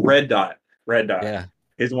Red Dot. Yeah,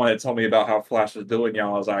 he's the one that told me about how Flash was doing.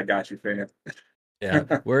 Y'all, I was like, I got you, fam.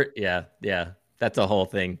 Yeah. That's a whole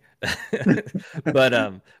thing. but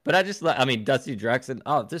I mean, Dusty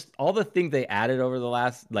Drexen, just all the things they added over the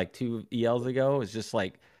last like 2 ELs ago is just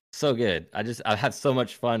like so good. I've had so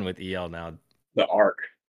much fun with EL now. The Arc.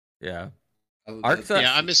 Yeah.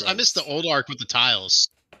 I miss the old Arc with the tiles.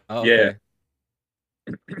 Oh, okay.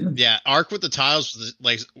 Yeah, Arc with the tiles was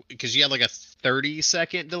like, because you had like a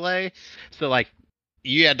 30-second delay. So like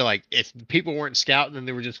you had to, like, if people weren't scouting and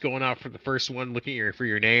they were just going out for the first one looking for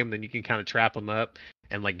your name, then you can kind of trap them up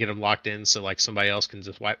and like get them locked in so like somebody else can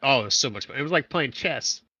just wipe. Oh, it was so much fun. It was like playing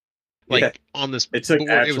chess. Like on this it's like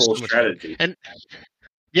actual strategy. And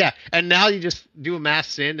yeah, and now you just do a mass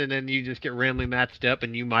send and then you just get randomly matched up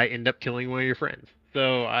and you might end up killing one of your friends.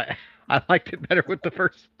 So I liked it better with the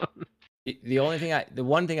first one. The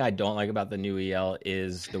one thing I don't like about the new EL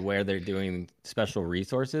is the way they're doing special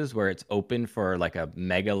resources, where it's open for like a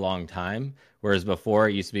mega long time, whereas before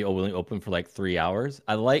it used to be only open for like 3 hours.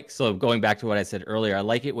 So going back to what I said earlier, I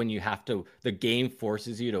like it when the game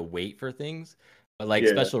forces you to wait for things. But like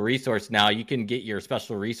special resource, now you can get your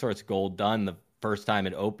special resource goal done the first time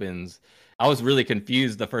it opens. I was really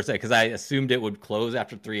confused the first day because I assumed it would close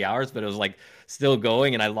after 3 hours, but it was like still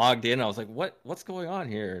going. And I logged in. And I was like, what's going on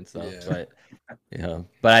here and stuff. Yeah.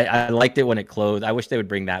 But I liked it when it closed. I wish they would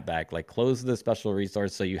bring that back, like close the special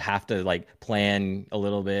resource so you have to like plan a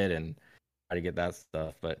little bit and try to get that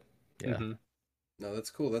stuff. But yeah. Mm-hmm. No, that's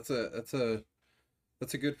cool. That's a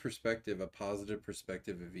good perspective, a positive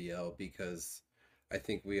perspective of EL, because I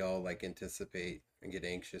think we all like anticipate and get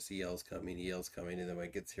anxious. EL's coming, and then when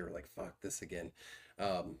it gets here, we're like, fuck this again.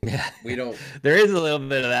 Yeah, we don't. There is a little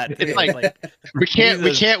bit of that. Too. It's like we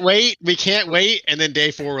can't wait, and then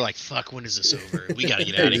day 4 we're like, fuck, when is this over? We gotta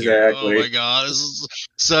get out of here. Exactly. Oh my god, this is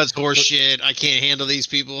such horse shit. I can't handle these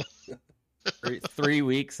people. 3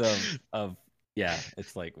 weeks of yeah,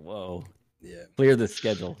 it's like whoa. Yeah. Clear the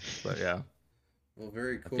schedule, but yeah. Well,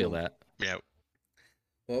 very cool. I feel that. Yeah.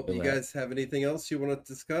 Well, you guys have anything else you want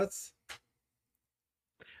to discuss?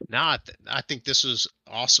 No, I think this was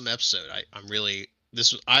an awesome episode. I'm really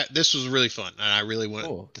this was really fun, and I really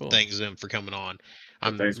want to thank them for coming on.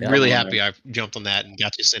 I'm really happy I jumped on that and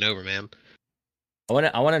got you sent over, man.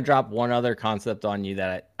 I want to drop one other concept on you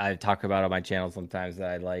that I talk about on my channel sometimes that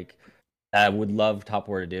I like. That I would love Top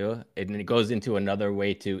War to do, and it goes into another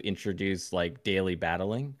way to introduce like daily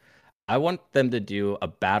battling. I want them to do a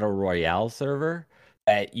battle royale server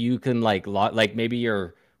that you can like maybe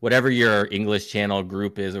your whatever your English channel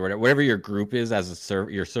group is or whatever your group is as a server,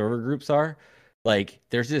 your server groups are. Like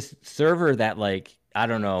there's this server that like I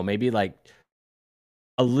don't know, maybe like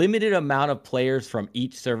a limited amount of players from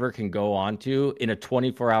each server can go onto in a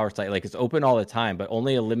 24-hour site. Like it's open all the time, but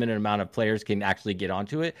only a limited amount of players can actually get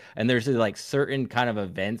onto it. And there's like certain kind of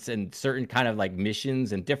events and certain kind of like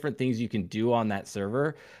missions and different things you can do on that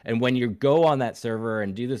server. And when you go on that server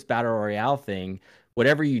and do this battle royale thing,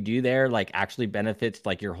 whatever you do there like actually benefits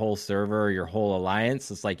like your whole server, your whole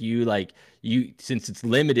alliance. It's like you since it's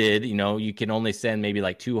limited, you know, you can only send maybe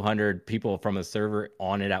like 200 people from a server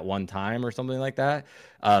on it at one time or something like that.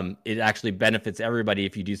 It actually benefits everybody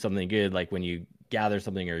if you do something good, like when you gather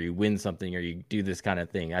something or you win something or you do this kind of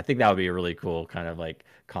thing. I think that would be a really cool kind of like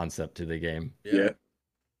concept to the game. Yeah.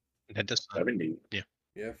 That does. That'd be neat. Yeah.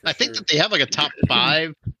 Yeah. I think that they have like a top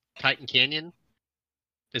 5 Titan Canyon.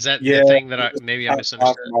 Is that Yeah, the thing that I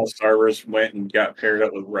misunderstood? All servers went and got paired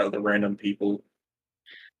up with the random people.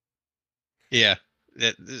 Yeah,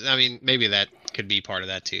 I mean, maybe that could be part of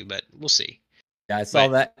that too, but we'll see. Yeah, I saw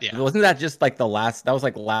that. Yeah. Wasn't that just like that was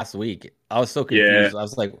like last week? I was so confused. Yeah. I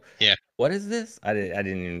was like, yeah, what is this? I didn't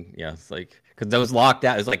even, yeah, it's like, because I was locked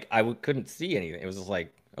out. It was like, couldn't see anything. It was just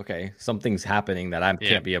like, okay, something's happening that I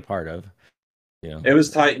can't be a part of. You know? It was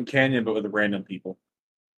Titan Canyon, but with random people.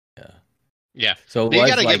 Yeah. Yeah. So you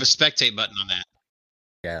got to give a spectate button on that.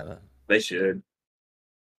 Yeah. They should.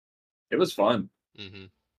 It was fun. Mm-hmm.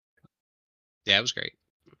 Yeah, it was great.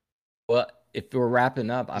 Well, if we're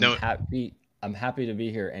wrapping up, I'm happy to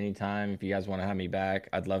be here anytime. If you guys want to have me back,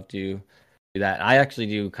 I'd love to do that. I actually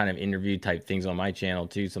do kind of interview type things on my channel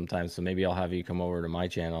too sometimes, so maybe I'll have you come over to my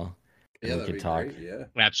channel and we can talk. Great, yeah,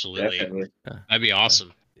 absolutely. Definitely. That'd be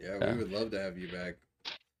awesome. Yeah, we would love to have you back.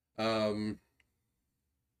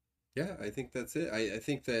 Yeah, I think that's it. I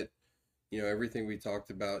think that, you know, everything we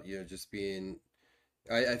talked about, you know, just being,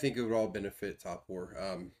 I think it would all benefit Top War.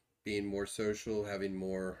 Being more social, having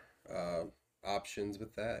more options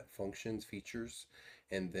with that, functions, features,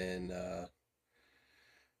 and then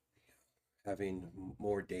having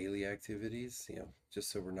more daily activities, you know,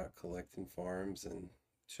 just so we're not collecting farms and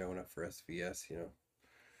showing up for SVS, you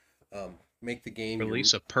know. Make the game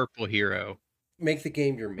release a purple hero. Make the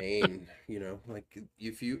game your main, you know, like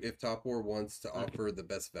if Top War wants to offer the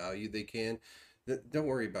best value they can, don't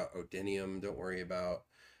worry about Odinium, don't worry about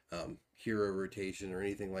hero rotation or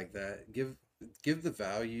anything like that. Give the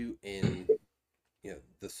value in, you know,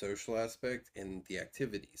 the social aspect and the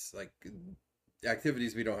activities, like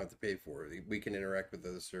activities we don't have to pay for. We can interact with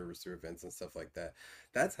other servers through events and stuff like that.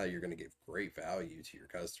 That's how you're going to give great value to your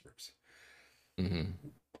customers. Mm-hmm.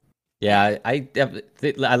 Yeah,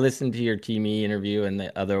 I listened to your TME interview and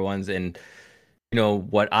the other ones, and you know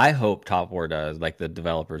what I hope Top War does, like the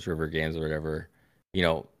developers, River Games or whatever. You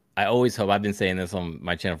know, I always hope. I've been saying this on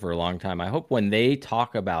my channel for a long time. I hope when they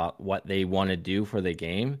talk about what they want to do for the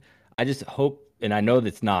game, I just hope, and I know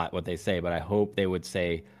that's not what they say, but I hope they would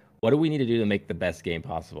say, what do we need to do to make the best game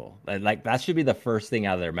possible? Like that should be the first thing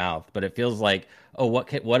out of their mouth. But it feels like, oh,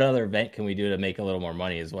 what other event can we do to make a little more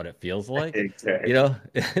money? Is what it feels like. Exactly. You know,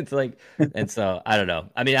 it's like, and so I don't know.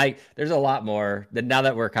 I mean, there's a lot more that now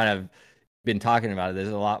that we're kind of been talking about it. There's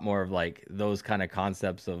a lot more of like those kind of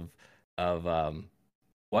concepts of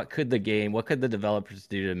what could the developers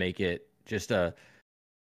do to make it just a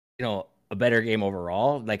better game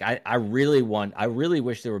overall. Like I really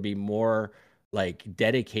wish there would be more like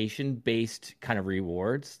dedication based kind of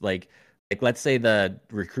rewards, like let's say the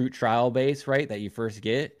recruit trial base, right, that you first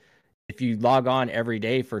get, if you log on every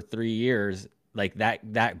day for 3 years, like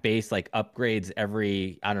that base like upgrades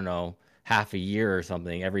every, I don't know, half a year or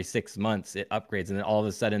something. Every 6 months it upgrades, and then all of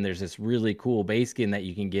a sudden there's this really cool base skin that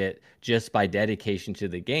you can get just by dedication to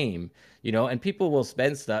the game, and people will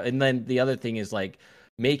spend stuff. And then the other thing is like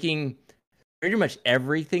making pretty much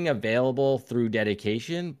everything available through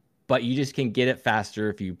dedication, but you just can get it faster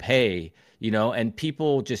if you pay, and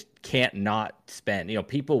people just can't not spend.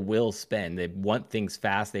 People will spend. They want things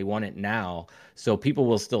fast, they want it now. So people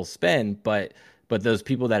will still spend, but those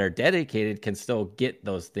people that are dedicated can still get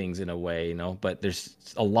those things in a way, but there's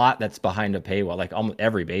a lot that's behind a paywall. Like almost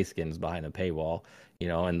every base skin is behind a paywall,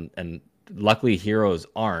 and luckily heroes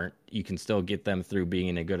aren't. You can still get them through being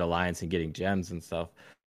in a good alliance and getting gems and stuff.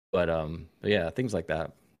 But yeah, things like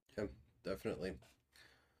that. Yeah, definitely.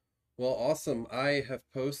 Well, awesome. I have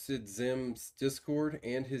posted Zim's Discord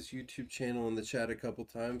and his YouTube channel in the chat a couple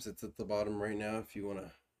times. It's at the bottom right now if you want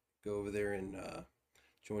to go over there and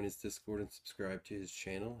join his Discord and subscribe to his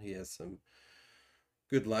channel. He has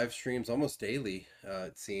good live streams almost daily,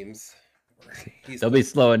 it seems. They'll be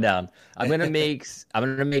slowing down. I'm gonna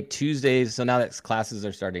make Tuesdays. So now that classes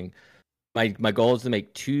are starting, my goal is to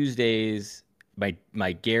make Tuesdays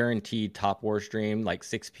my guaranteed Top War stream, like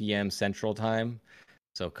 6 p.m. Central Time.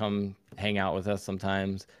 So come hang out with us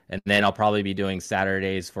sometimes, and then I'll probably be doing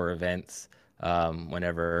Saturdays for events.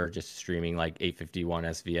 Whenever, just streaming like 851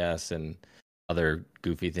 SVS and other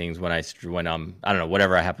goofy things when I don't know,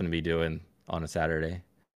 whatever I happen to be doing on a Saturday.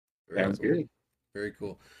 Sounds good. Very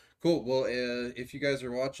cool. Cool. Well, if you guys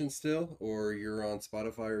are watching still, or you're on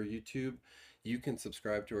Spotify or YouTube, you can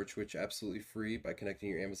subscribe to our Twitch absolutely free by connecting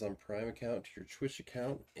your Amazon Prime account to your Twitch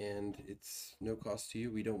account, and it's no cost to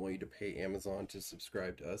you. We don't want you to pay Amazon to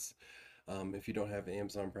subscribe to us. If you don't have an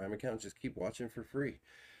Amazon Prime account, just keep watching for free.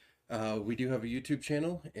 We do have a YouTube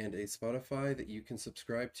channel and a Spotify that you can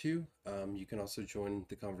subscribe to. You can also join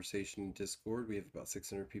the conversation in Discord. We have about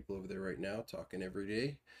 600 people over there right now talking every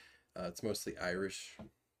day. It's mostly Irish,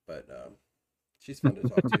 but she's fun to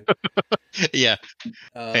talk to. Yeah.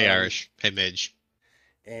 Hey, Irish. Hey, Midge.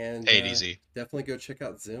 And hey, DZ. Definitely go check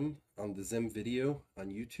out Zim on the Zim video on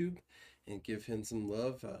YouTube and give him some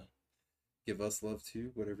love. Give us love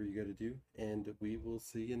too, whatever you got to do. And we will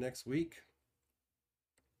see you next week.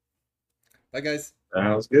 Bye, guys.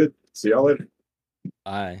 Sounds good. See y'all later.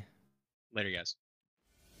 Bye. Later, guys.